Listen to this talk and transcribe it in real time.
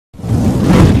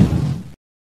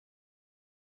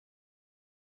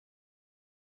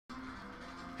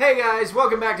Hey guys,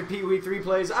 welcome back to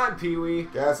PeeWee3Plays. I'm Pee-wee.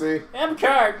 Gassy. I'm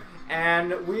Card.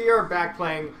 And we are back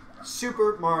playing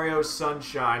Super Mario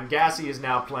Sunshine. Gassy is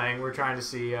now playing. We're trying to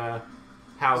see how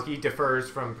he differs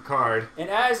from Picard.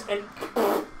 And as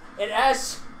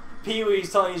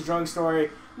Pee-wee's telling his drunk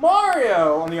story,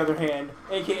 Mario, on the other hand,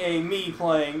 aka me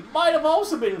playing, might have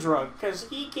also been drunk, because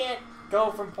he can't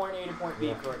go from point A to point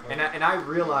B correctly. And I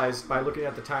realized by looking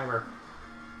at the timer,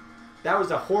 that was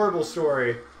a horrible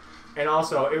story. And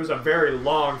also, it was a very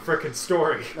long frickin'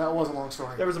 story. That was a long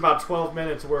story. There was about 12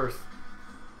 minutes worth.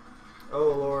 Oh,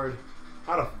 Lord.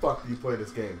 How the fuck do you play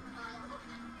this game?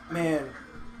 Man.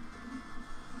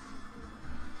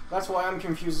 That's why I'm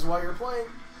confused as why you're playing.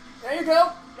 There you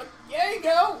go. There you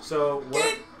go. So,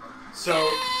 what?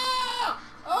 Yeah!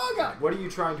 Oh, God. What are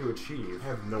you trying to achieve? I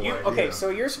have no idea. Okay, so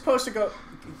you're supposed to go...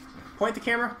 Point the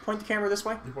camera this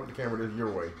way. You point the camera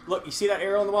your way. Look, you see that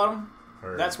arrow on the bottom?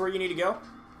 Heard. That's where you need to go.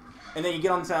 And then you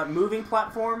get onto that moving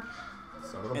platform.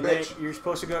 Son of a and bitch. then you're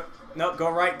supposed to go... Nope,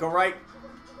 go right, go right.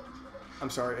 I'm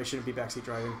sorry, I shouldn't be backseat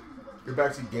driving. Your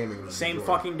backseat gaming was Same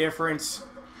enjoyable. fucking difference.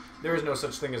 There is no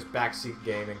such thing as backseat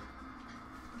gaming.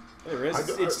 There is.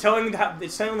 It's telling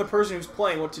the person who's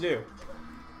playing what to do.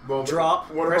 Well,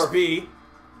 Drop, press B.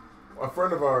 A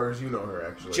friend of ours, you know her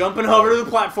actually. Jump and hover to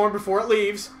the platform before it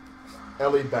leaves.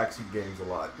 Ellie backseat games a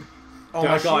lot. Oh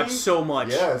Does my god, she? so much.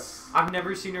 Yes. I've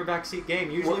never seen her backseat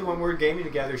game. Usually when we're gaming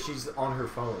together, she's on her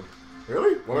phone.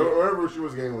 Really? Whenever she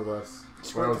was gaming with us.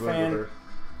 Squirt when I was the living fan. with her.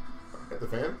 Hit the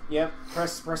fan? Yep,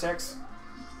 press X.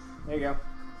 There you go.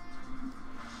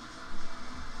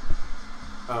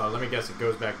 Oh, let me guess, it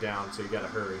goes back down, so you gotta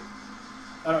hurry.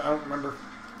 I don't remember.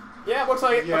 Yeah, looks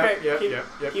like it. Yep, okay, yep.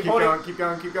 keep going, keep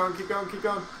going, keep going, keep going, keep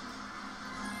going.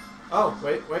 Oh,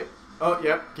 wait. Oh,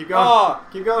 yep, keep going. Oh.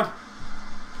 Keep going.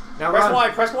 Now Press run. Y,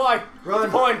 press Y. Run.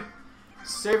 Get the coin.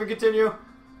 Save and continue.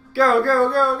 Go, go,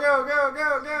 go, go, go,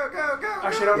 go, go, go, go.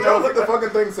 Actually, I don't Yo, know. let the fucking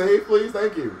thing save, please.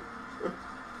 Thank you.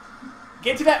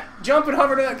 Get to that. Jump and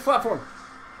hover to that platform.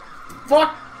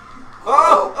 Fuck.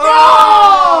 Oh!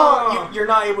 Oh! You're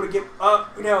not able to get...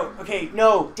 no. Okay,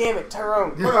 no. Damn it,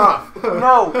 Tyrone. Fuck off.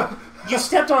 No. You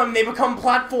stepped on them. They become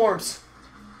platforms.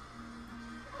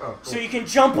 Oh, cool. So you can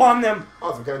jump on them.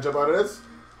 Awesome. Can I jump out of this?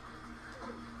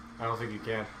 I don't think you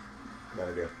can. Bad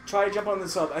idea. Try to jump on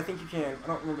this up. I think you can. I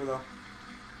don't remember, though.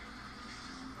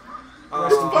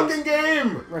 This in fucking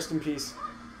game! Rest in peace.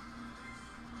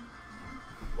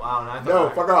 Wow, and I thought No,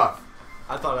 fuck off.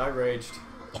 I thought I raged.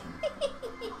 He's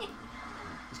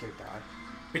gonna die.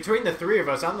 Between the three of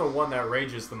us, I'm the one that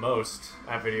rages the most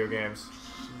at video games.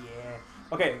 Yeah.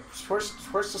 Okay, switch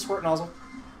to squirt nozzle.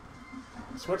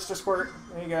 Switch to squirt.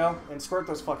 There you go. And squirt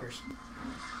those fuckers.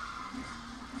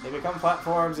 They become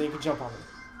platforms and you can jump on them.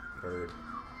 Heard.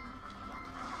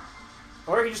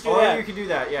 Or you can just do Or that. you can do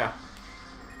that, yeah.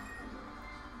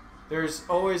 There's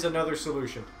always another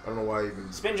solution. I don't know why I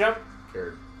even Spin jump.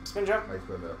 cared. Spin jump. I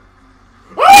spin that.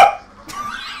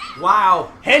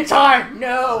 Wow! Hentai!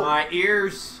 No! My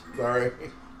ears. Sorry.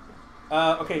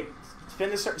 Okay. Spin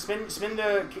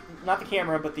the, not the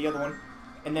camera, but the other one.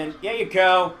 And then, there you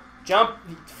go. Jump.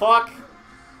 Fuck.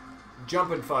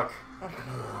 Jump and fuck.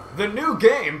 The new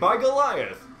game by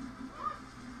Goliath.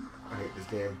 I hate this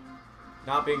game.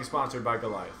 Not being sponsored by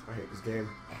Goliath. I hate this game.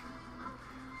 I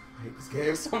hate this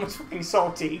game. So much fucking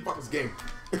salty. Fuck this game.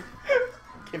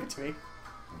 Give it to me.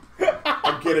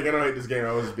 I'm kidding. I don't hate this game.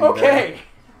 I was just being Okay.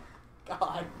 God.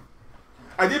 bad.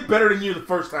 I did better than you the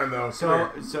first time, though.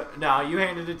 So no, you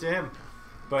handed it to him.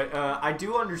 But I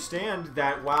do understand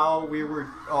that while we were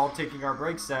all taking our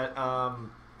breaks,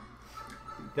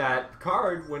 that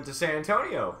Picard went to San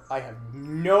Antonio. I have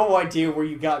no idea where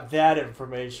you got that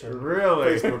information.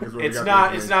 Really? Facebook is where we It's got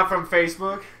not. the It's not from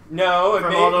Facebook. No, it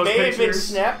From all those may have been pictures?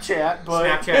 Snapchat,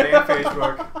 but... Snapchat and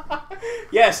Facebook.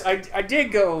 Yes, I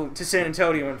did go to San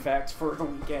Antonio, in fact, for the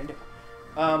weekend.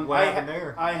 What happened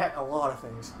there? I had a lot of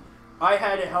things. I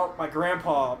had to help my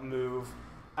grandpa move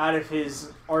out of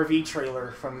his RV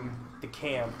trailer from the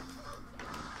camp.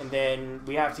 And then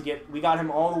we got him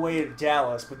all the way to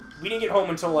Dallas, but we didn't get home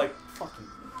until like fucking...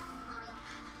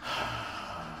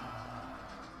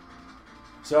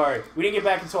 Sorry. We didn't get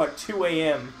back until like 2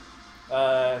 a.m.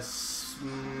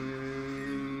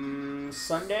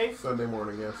 Sunday? Sunday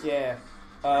morning, yes. Yeah.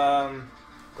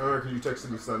 Because you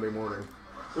texted me Sunday morning.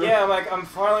 Yeah, I'm like, I'm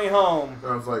finally home.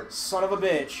 And I was like... Son of a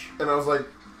bitch. And I was like,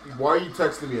 why are you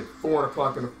texting me at 4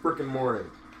 o'clock in the freaking morning?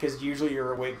 Because usually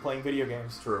you're awake playing video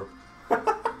games. True.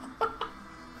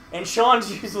 And Sean's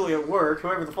usually at work,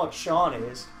 whoever the fuck Sean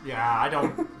is. Yeah, I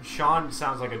don't. Sean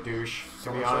sounds like a douche,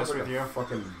 to be honest with you.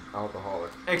 Fucking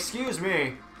alcoholic. Excuse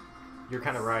me. You're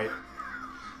kind of right.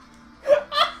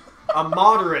 A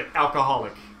moderate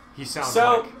alcoholic. He sounds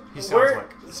like. He sounds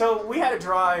like. So we had to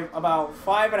drive about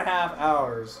 5.5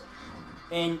 hours,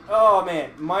 and oh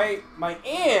man, my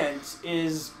aunt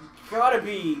is gotta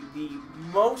be the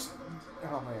most.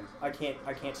 Oh man, I can't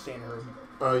stand her.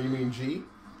 You mean G?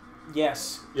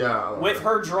 Yes. Yeah. With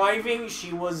her driving,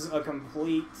 she was a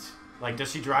complete. Like,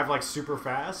 does she drive like super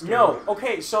fast? No.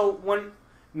 Okay, so when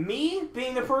me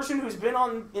being the person who's been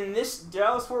in this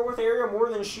Dallas-Fort Worth area more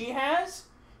than she has,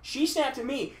 she snapped at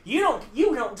me. You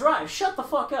don't drive. Shut the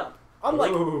fuck up. I'm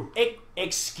like,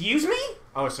 excuse me?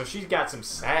 Oh, so she's got some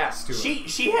sass to her.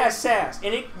 She has sass,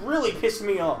 and it really pissed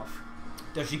me off.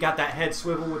 Does she got that head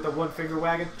swivel with the one finger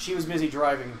wagging? She was busy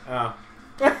driving. Oh.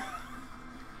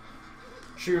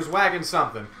 She was wagging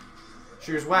something.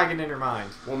 She was wagging in her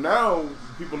mind. Well, now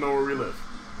people know where we live.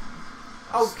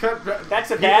 Oh,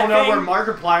 that's a bad thing. People know where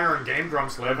Markiplier and Game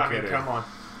Grumps live. I mean, come on.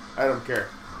 I don't care.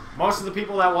 Most of the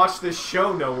people that watch this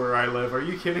show know where I live. Are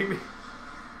you kidding me?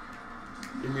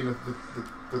 You mean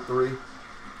the three?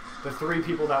 The 3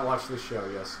 people that watch this show,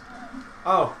 yes.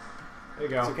 Oh, there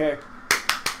you go. It's okay.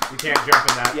 You can't jump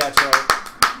in that. Yeah, that's right.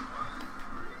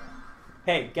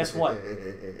 Hey, guess what?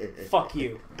 Fuck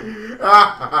you.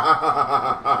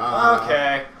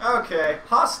 Okay.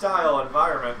 Hostile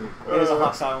environment. It is a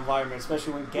hostile environment,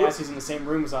 especially when Gassie's in the same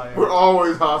room as I am. We're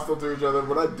always hostile to each other,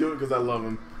 but I do it because I love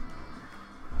him.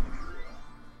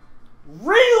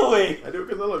 Really? I do it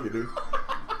because I love you, dude.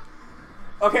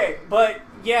 Okay, but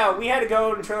yeah, we had to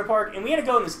go to the trailer park, and we had to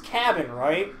go in this cabin,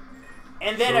 right?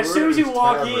 And then So as soon as you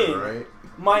walk tavern, in, right?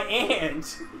 my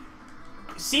aunt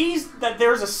sees that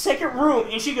there's a second room,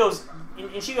 and she goes,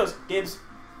 dibs.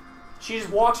 She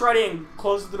just walks right in,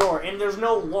 closes the door, and there's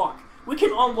no lock. We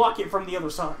can unlock it from the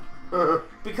other side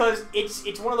because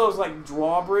it's one of those like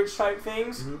drawbridge type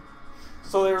things. Mm-hmm.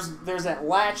 So there's that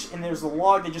latch, and there's the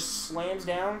log that just slams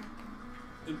down.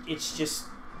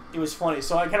 It was funny.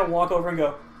 So I kind of walk over and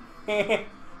go,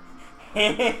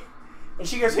 and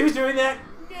she goes, "Who's doing that?"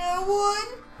 No one.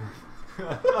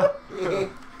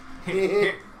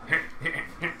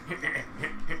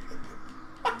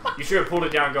 You should have pulled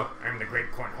it down and go, I'm the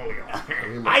great cornholio.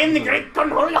 I am the great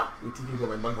cornholio. TP for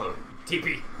my bunghole.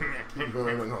 TP. TP for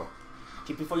my bunghole.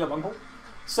 TP for your bunghole.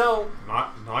 So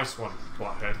nice one,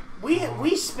 butthead.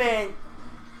 We spent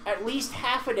at least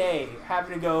half a day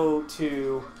having to go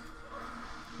to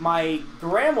my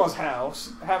grandma's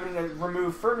house, having to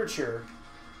remove furniture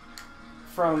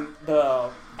from the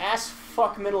ass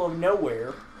fuck middle of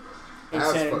nowhere in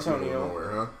San Antonio.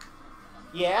 Nowhere, huh?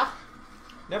 Yeah.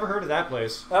 Never heard of that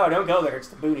place. Oh, don't go there. It's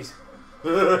the booties.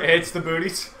 It's the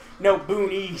booties? No,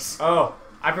 boonies. Oh,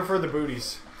 I prefer the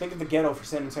booties. Think of the ghetto for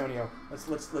San Antonio. Let's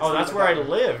oh, that's where I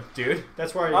live, dude.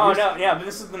 That's where I used to... yeah, but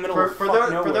this is the middle of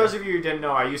nowhere. For those of you who didn't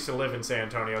know, I used to live in San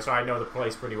Antonio, so I know the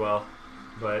place pretty well.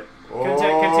 But continue.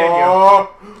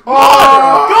 Oh,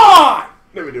 God!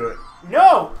 Let me do it.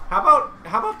 No. How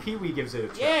about Pee-wee gives it a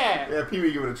try? Yeah,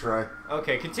 Pee-wee give it a try.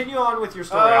 Okay, continue on with your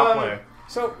story. I'll play.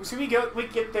 So we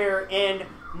get there, and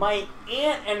my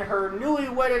aunt and her newly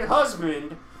wedded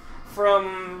husband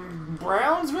from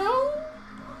Brownsville?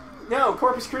 No,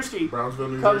 Corpus Christi. Brownsville,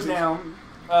 New comes Jersey? Down.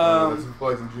 That's a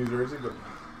place in New Jersey, but...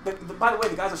 By the way,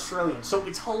 the guy's Australian, so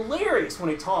it's hilarious when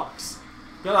he talks.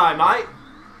 Good eye, mate.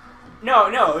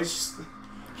 No, it's just...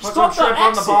 Put some shrimp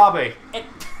on the barbie.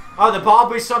 Oh, the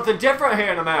barbie's something different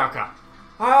here in America.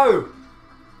 Oh,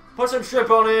 put some shrimp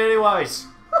on it anyways.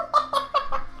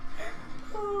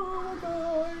 Oh, my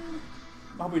God.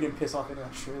 I hope we didn't piss off any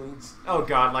Australians. Oh,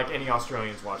 God, like any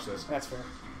Australians watch this. That's fair.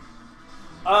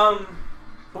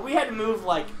 But we had to move,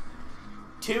 like,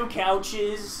 2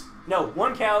 couches. No,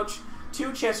 1 couch,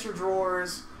 2 chest of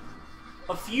drawers,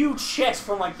 a few chests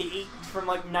from, like,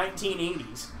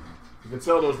 1980s. You can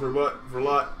sell those for a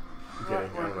lot. Okay, I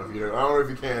don't know if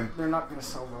you can. They're not going to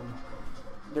sell them.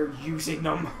 They're using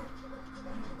them.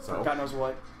 So? God knows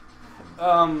what.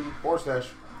 Or stash.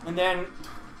 And then...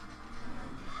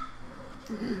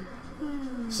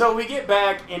 So we get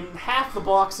back, and half the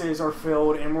boxes are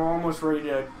filled, and we're almost ready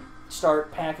to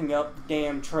start packing up the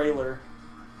damn trailer.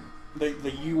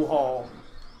 The U-Haul.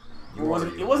 It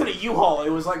wasn't a U-Haul. It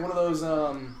was like one of those,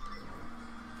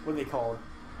 what are they called?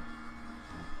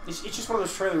 It's just one of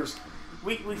those trailers.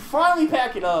 We finally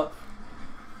pack it up.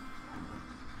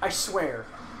 I swear.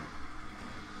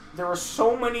 There were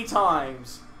so many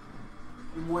times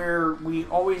where we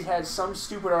always had some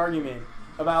stupid argument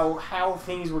about how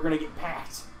things were going to get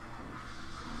packed.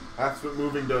 That's what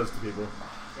moving does to people.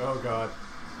 Oh, God.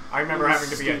 I remember having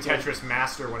to be a Tetris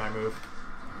master when I moved.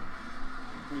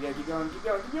 You gotta keep going.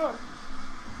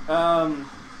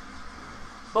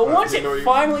 But once it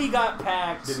finally got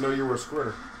packed... Didn't know you were a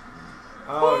squirter.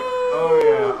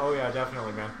 Oh yeah,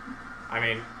 definitely, man. I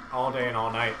mean, all day and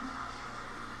all night.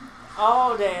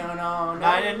 All day and all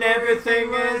night. And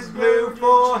everything is blue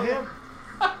for him.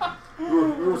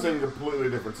 We were singing completely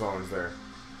different songs there.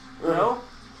 No?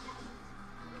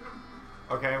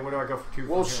 Okay, where do I go for 2?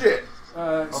 Well, shit.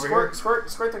 Squirt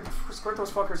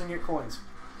those fuckers and get coins.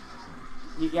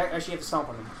 You actually have to stomp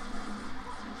on them.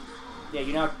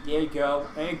 Yeah, there you go.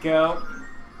 There you go.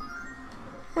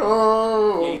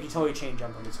 Oh. Yeah, you can totally chain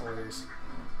jump them. It's hilarious.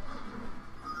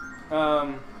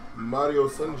 Mario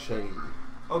Sunshine.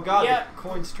 Oh god, yeah, the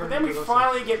coins turn but then we into those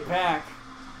finally get back.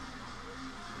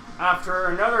 After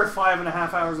another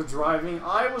 5.5 hours of driving,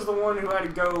 I was the one who had to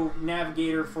go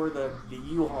navigator for the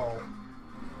U-Haul.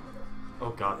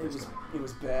 Oh god, It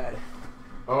was bad.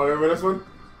 Oh, remember this one?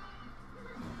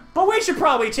 But we should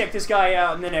probably check this guy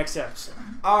out in the next episode.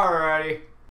 Alrighty.